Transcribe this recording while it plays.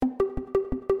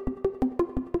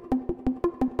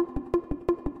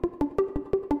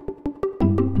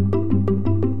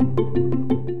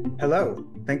Hello,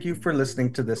 thank you for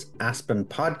listening to this Aspen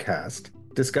podcast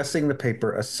discussing the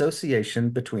paper Association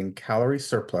Between Calorie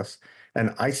Surplus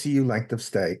and ICU Length of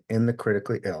Stay in the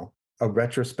Critically Ill, a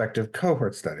retrospective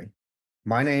cohort study.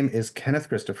 My name is Kenneth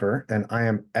Christopher, and I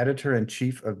am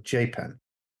editor-in-chief of JPEN.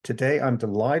 Today, I'm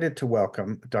delighted to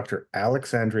welcome Dr.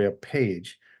 Alexandria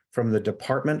Page from the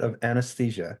Department of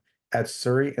Anesthesia at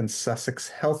Surrey and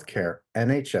Sussex Healthcare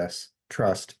NHS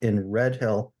Trust in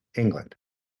Redhill, England.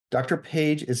 Dr.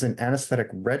 Page is an anesthetic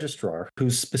registrar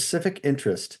whose specific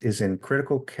interest is in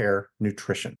critical care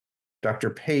nutrition. Dr.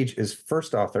 Page is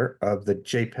first author of the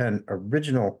JPEN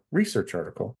original research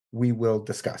article we will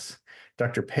discuss.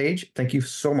 Dr. Page, thank you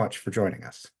so much for joining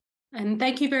us. And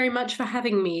thank you very much for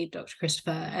having me, Dr.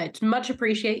 Christopher. I much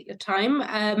appreciate your time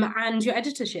and your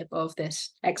editorship of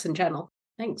this excellent journal.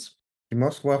 Thanks. You're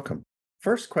most welcome.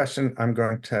 First question I'm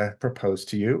going to propose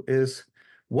to you is,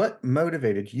 what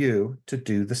motivated you to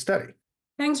do the study?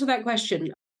 Thanks for that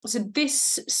question. So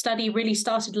this study really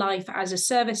started life as a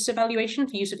service evaluation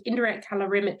for use of indirect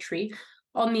calorimetry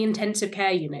on the intensive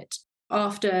care unit.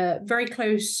 After very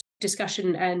close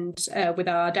discussion and with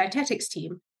our dietetics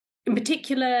team, in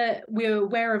particular, we were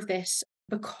aware of this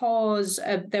because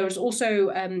there was also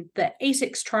the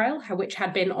ASICS trial, which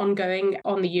had been ongoing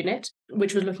on the unit,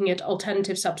 which was looking at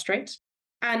alternative substrates,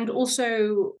 and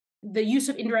also the use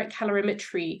of indirect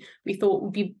calorimetry we thought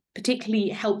would be particularly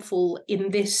helpful in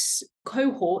this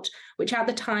cohort, which at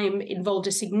the time involved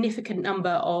a significant number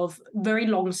of very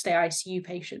long stay ICU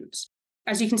patients.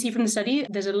 As you can see from the study,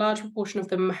 there's a large proportion of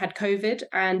them had COVID,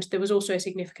 and there was also a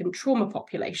significant trauma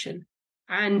population.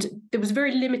 And there was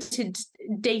very limited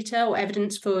data or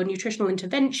evidence for nutritional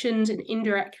interventions and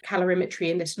indirect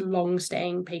calorimetry in this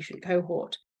long-staying patient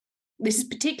cohort. This is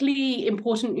particularly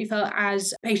important, we felt,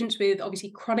 as patients with obviously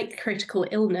chronic critical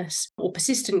illness or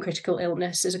persistent critical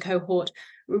illness as a cohort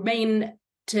remain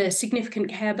to significant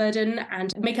care burden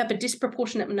and make up a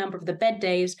disproportionate number of the bed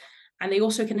days. And they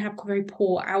also can have very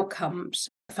poor outcomes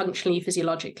functionally,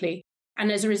 physiologically.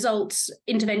 And as a result,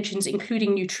 interventions,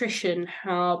 including nutrition,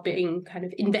 are being kind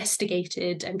of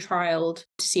investigated and trialed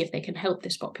to see if they can help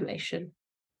this population.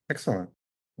 Excellent.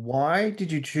 Why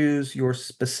did you choose your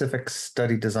specific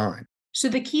study design? So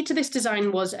the key to this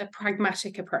design was a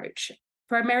pragmatic approach,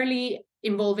 primarily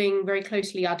involving very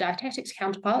closely our dietetics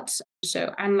counterparts.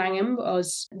 So Anne Langham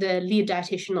was the lead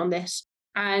dietitian on this.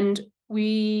 And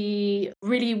we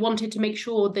really wanted to make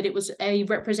sure that it was a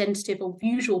representative of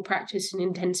usual practice in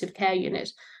intensive care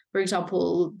unit. For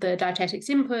example, the dietetics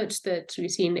input that we've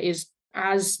seen is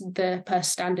as the per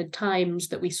standard times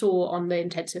that we saw on the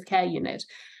intensive care unit.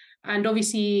 And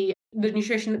obviously, the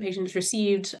nutrition that patients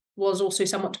received was also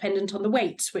somewhat dependent on the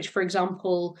weights, which, for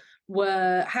example,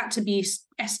 had to be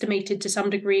estimated to some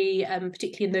degree,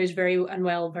 particularly in those very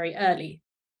unwell very early.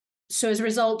 So as a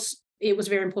result, it was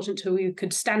very important we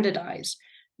could standardize.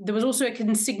 There was also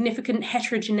a significant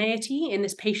heterogeneity in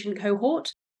this patient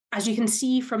cohort. As you can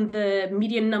see from the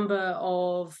median number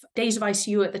of days of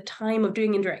ICU at the time of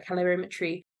doing indirect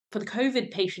calorimetry, for the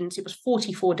COVID patients, it was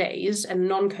 44 days and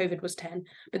non-COVID was 10.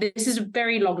 But this is a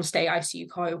very long stay ICU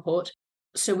cohort.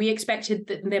 So we expected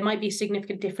that there might be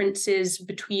significant differences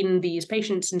between these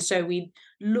patients. And so we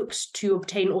looked to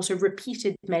obtain also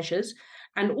repeated measures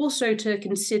and also to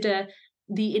consider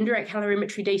the indirect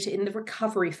calorimetry data in the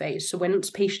recovery phase. So once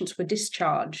patients were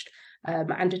discharged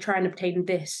and to try and obtain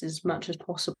this as much as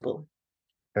possible.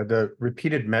 The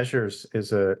repeated measures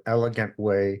is an elegant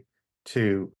way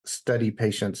to study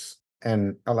patients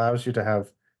and allows you to have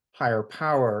higher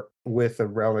power with a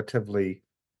relatively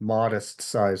modest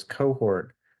size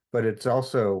cohort, but it's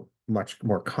also much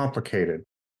more complicated.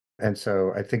 And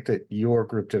so I think that your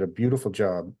group did a beautiful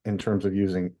job in terms of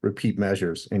using repeat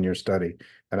measures in your study,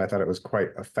 and I thought it was quite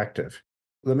effective.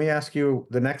 Let me ask you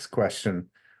the next question.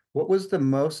 What was the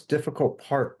most difficult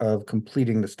part of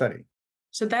completing the study?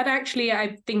 So that actually,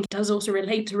 I think, does also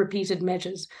relate to repeated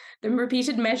measures. The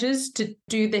repeated measures to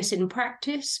do this in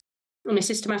practice in a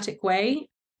systematic way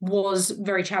was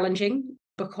very challenging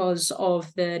because of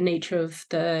the nature of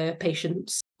the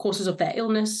patient's courses of their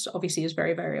illness, obviously is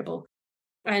very variable.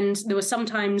 And there were some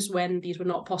times when these were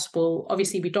not possible.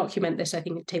 Obviously, we document this, I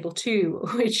think, in table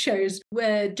 2, which shows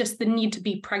where just the need to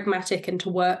be pragmatic and to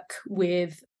work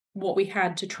with what we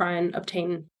had to try and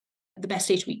obtain the best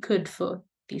data we could for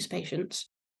these patients.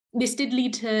 This did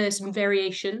lead to some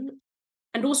variation.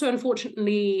 And also,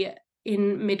 unfortunately,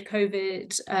 in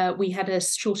mid-COVID, we had a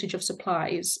shortage of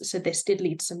supplies. So this did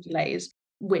lead to some delays,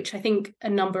 which I think a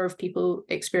number of people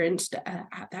experienced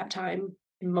at that time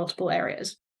in multiple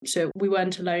areas. So we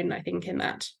weren't alone, I think, in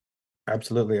that.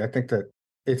 Absolutely. I think that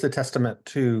it's a testament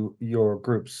to your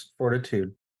group's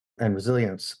fortitude and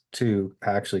resilience to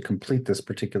actually complete this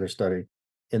particular study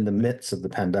in the midst of the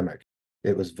pandemic.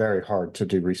 It was very hard to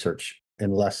do research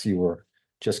unless you were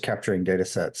just capturing data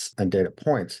sets and data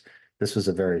points. This was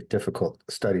a very difficult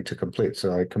study to complete.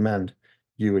 So I commend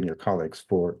you and your colleagues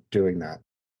for doing that.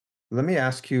 Let me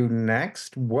ask you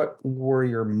next, what were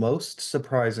your most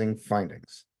surprising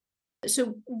findings?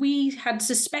 So we had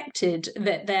suspected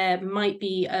that there might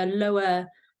be a lower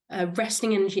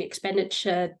resting energy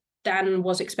expenditure than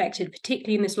was expected,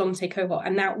 particularly in this long stay cohort.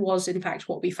 And that was, in fact,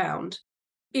 what we found.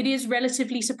 It is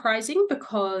relatively surprising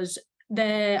because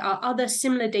there are other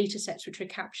similar data sets which were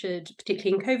captured,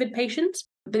 particularly in COVID patients,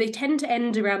 but they tend to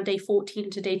end around day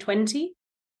 14 to day 20,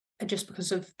 just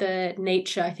because of the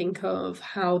nature, I think, of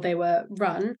how they were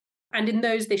run. And in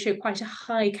those, they show quite a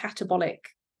high catabolic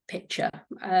picture,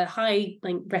 a high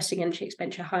resting energy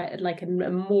expenditure, high,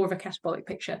 a more of a catabolic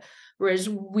picture, whereas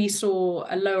we saw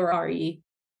a lower RE.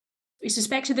 We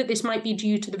suspected that this might be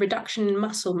due to the reduction in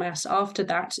muscle mass after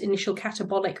that initial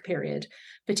catabolic period,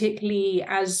 particularly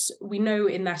as we know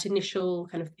in that initial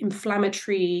kind of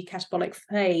inflammatory catabolic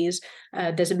phase,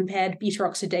 there's impaired beta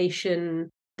oxidation,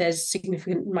 there's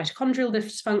significant mitochondrial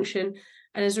dysfunction.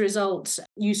 And as a result,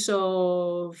 use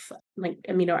of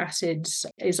amino acids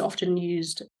is often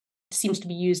used, seems to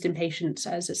be used in patients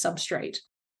as a substrate.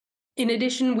 In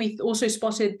addition, we also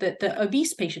spotted that the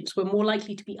obese patients were more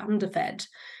likely to be underfed.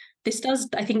 This does,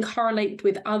 I think, correlate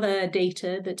with other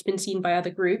data that's been seen by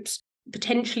other groups,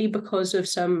 potentially because of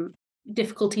some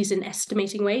difficulties in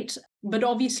estimating weight. But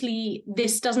obviously,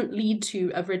 this doesn't lead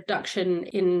to a reduction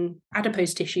in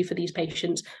adipose tissue for these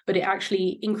patients, but it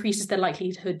actually increases their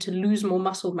likelihood to lose more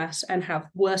muscle mass and have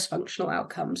worse functional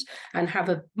outcomes and have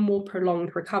a more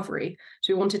prolonged recovery.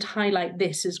 So we wanted to highlight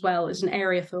this as well as an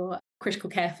area for critical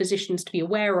care physicians to be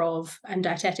aware of and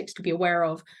dietetics to be aware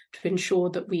of to ensure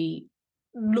that we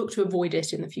look to avoid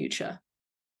it in the future.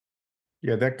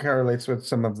 Yeah, that correlates with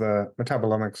some of the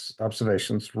metabolomics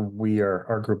observations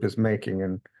our group is making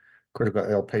in critical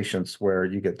ill patients, where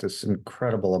you get this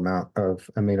incredible amount of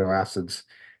amino acids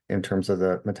in terms of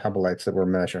the metabolites that we're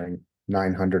measuring,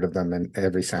 900 of them in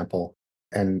every sample.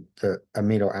 And the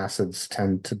amino acids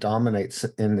tend to dominate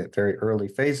in the very early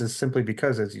phases simply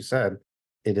because, as you said,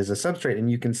 it is a substrate. And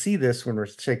you can see this when we're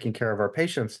taking care of our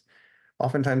patients.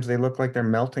 Oftentimes they look like they're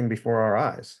melting before our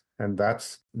eyes. And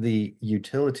that's the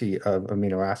utility of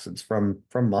amino acids from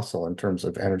muscle in terms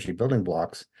of energy building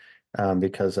blocks,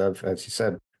 because of, as you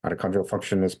said, mitochondrial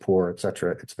function is poor, et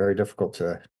cetera. It's very difficult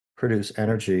to produce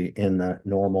energy in the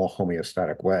normal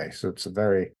homeostatic way. So it's a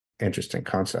very interesting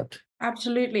concept.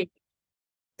 Absolutely.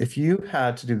 If you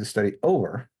had to do the study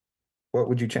over, what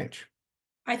would you change?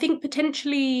 I think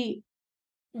potentially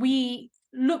we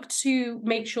looked to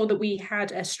make sure that we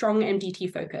had a strong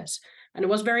MDT focus. And I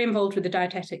was very involved with the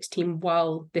dietetics team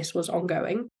while this was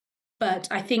ongoing. But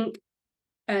I think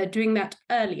doing that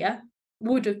earlier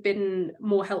would have been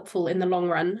more helpful in the long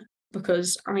run,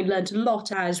 because I learned a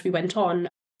lot as we went on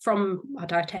from our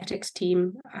dietetics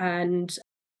team. And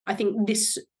I think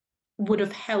this would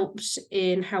have helped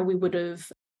in how we would have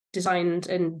designed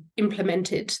and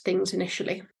implemented things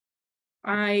initially.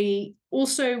 I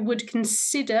also would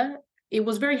consider it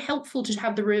was very helpful to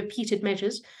have the repeated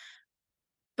measures,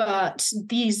 but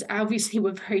these obviously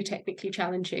were very technically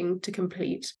challenging to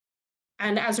complete.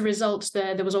 And as a result,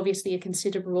 there was obviously a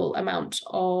considerable amount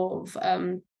of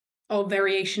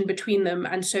variation between them.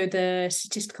 And so the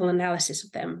statistical analysis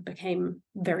of them became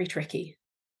very tricky.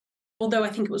 Although I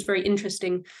think it was very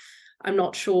interesting, I'm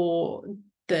not sure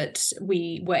that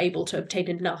we were able to obtain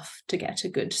enough to get a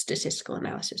good statistical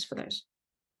analysis for those.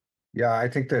 Yeah, I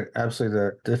think that absolutely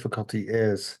the difficulty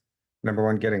is, number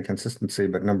one, getting consistency,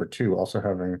 but number two, also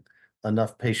having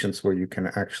enough patients where you can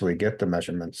actually get the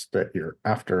measurements that you're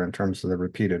after in terms of the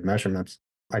repeated measurements.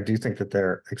 I do think that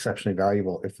they're exceptionally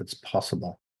valuable if it's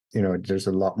possible. There's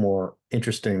a lot more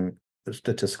interesting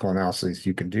statistical analyses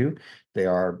you can do. They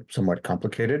are somewhat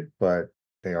complicated, but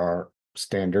they are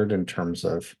standard in terms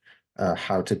of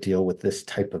how to deal with this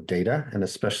type of data. And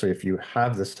especially if you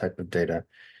have this type of data,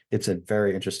 it's a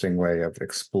very interesting way of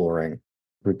exploring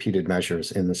repeated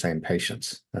measures in the same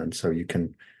patients. And so you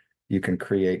can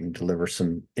create and deliver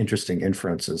some interesting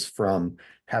inferences from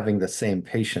having the same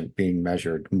patient being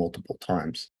measured multiple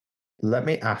times. Let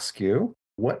me ask you,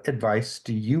 what advice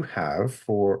do you have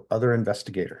for other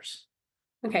investigators?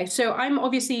 Okay, so I'm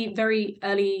obviously very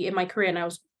early in my career, and I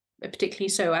was particularly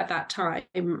so at that time.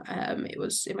 It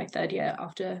was in my third year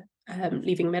after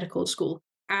leaving medical school.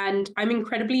 And I'm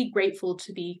incredibly grateful,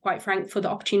 to be quite frank, for the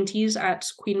opportunities at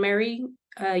Queen Mary,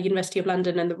 University of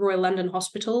London, and the Royal London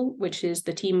Hospital, which is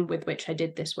the team with which I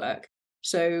did this work.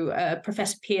 So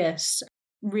Professor Pierce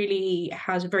really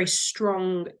has a very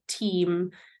strong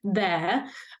team there.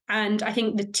 And I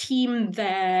think the team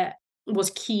there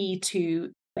was key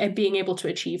to being able to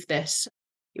achieve this.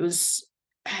 It was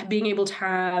being able to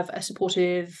have a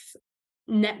supportive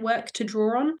network to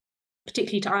draw on,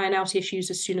 particularly to iron out issues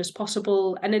as soon as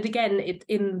possible. And then again,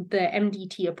 in the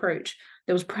MDT approach,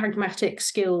 there was pragmatic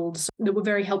skills that were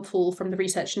very helpful from the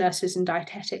research nurses and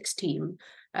dietetics team,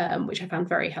 which I found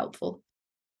very helpful.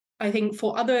 I think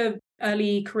for other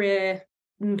early career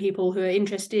people who are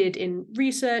interested in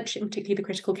research, and particularly the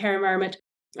critical care environment,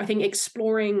 I think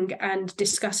exploring and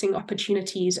discussing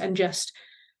opportunities and just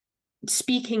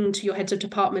speaking to your heads of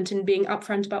department and being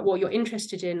upfront about what you're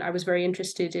interested in. I was very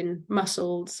interested in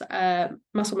muscle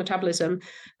metabolism,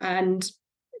 and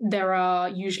there are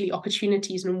usually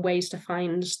opportunities and ways to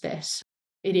find this.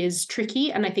 It is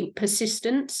tricky, and I think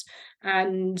persistence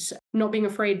and not being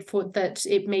afraid for that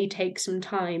it may take some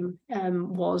time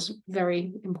was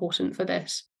very important for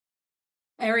this.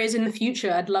 Areas in the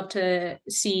future I'd love to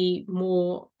see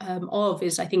more of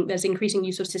is, I think there's increasing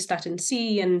use of cystatin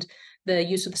C, and the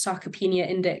use of the sarcopenia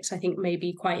index I think may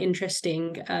be quite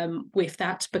interesting if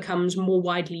that becomes more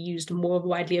widely used and more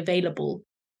widely available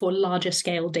for larger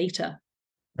scale data.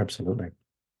 Absolutely.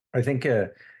 I think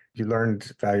you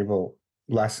learned valuable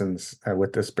lessons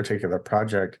with this particular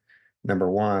project.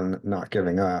 Number one, not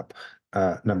giving up.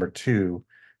 Number two,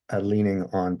 leaning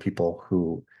on people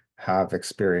who have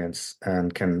experience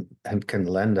and can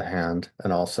lend a hand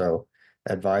and also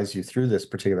advise you through this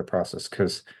particular process,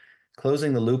 because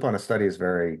closing the loop on a study is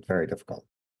very, very difficult.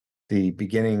 The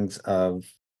beginnings of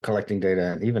collecting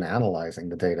data and even analyzing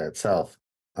the data itself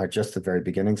are just the very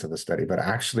beginnings of the study, but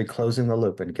actually closing the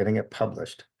loop and getting it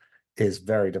published is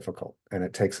very difficult, and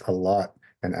it takes a lot.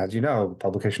 And as you know, the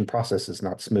publication process is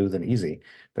not smooth and easy.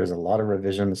 There's a lot of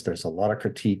revisions, there's a lot of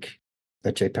critique.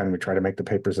 At JPEN, we try to make the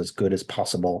papers as good as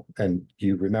possible, and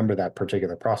you remember that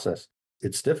particular process.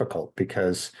 It's difficult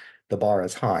because the bar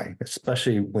is high,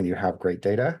 especially when you have great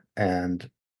data and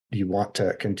you want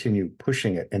to continue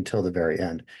pushing it until the very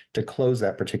end to close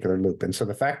that particular loop. And so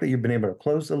the fact that you've been able to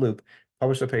close the loop,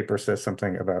 publish a paper, says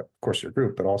something about, of course, your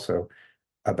group, but also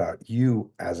about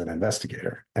you as an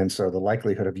investigator. And so the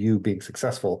likelihood of you being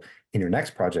successful in your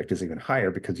next project is even higher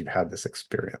because you've had this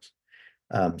experience.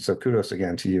 So kudos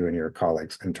again to you and your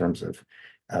colleagues in terms of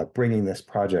bringing this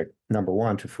project, number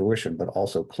one, to fruition, but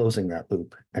also closing that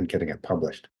loop and getting it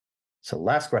published. So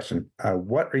last question,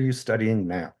 what are you studying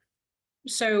now?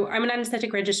 So I'm an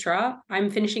anesthetic registrar. I'm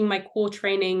finishing my core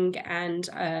training, and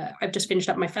I've just finished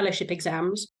up my fellowship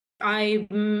exams.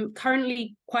 I'm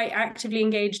currently quite actively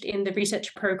engaged in the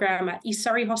research program at East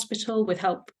Surrey Hospital with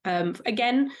help,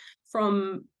 again,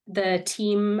 from the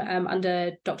team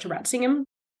under Dr. Ratzingham.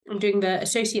 I'm doing the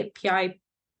Associate PI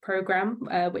program,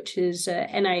 which is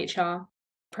an NIHR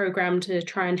program to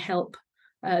try and help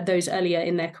those earlier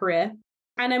in their career.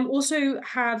 And I'm also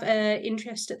have an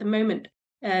interest at the moment,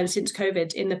 since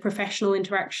COVID, in the professional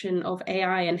interaction of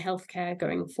AI and healthcare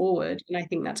going forward. And I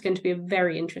think that's going to be a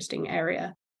very interesting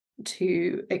area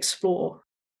to explore.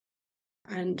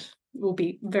 And we'll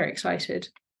be very excited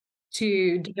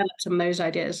to develop some of those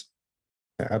ideas.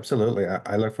 Absolutely.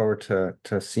 I look forward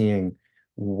to seeing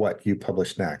what you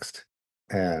publish next.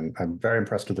 And I'm very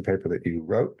impressed with the paper that you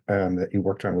wrote, that you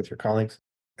worked on with your colleagues.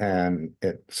 And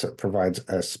it provides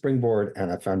a springboard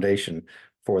and a foundation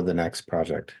for the next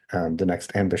project, the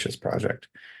next ambitious project.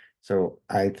 So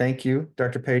I thank you,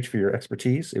 Dr. Page, for your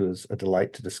expertise. It was a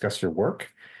delight to discuss your work.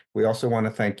 We also want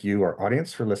to thank you, our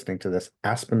audience, for listening to this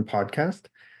Aspen podcast.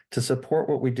 To support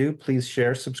what we do, please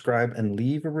share, subscribe, and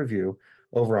leave a review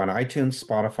over on iTunes,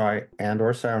 Spotify,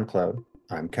 and/or SoundCloud.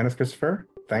 I'm Kenneth Christopher.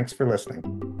 Thanks for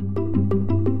listening.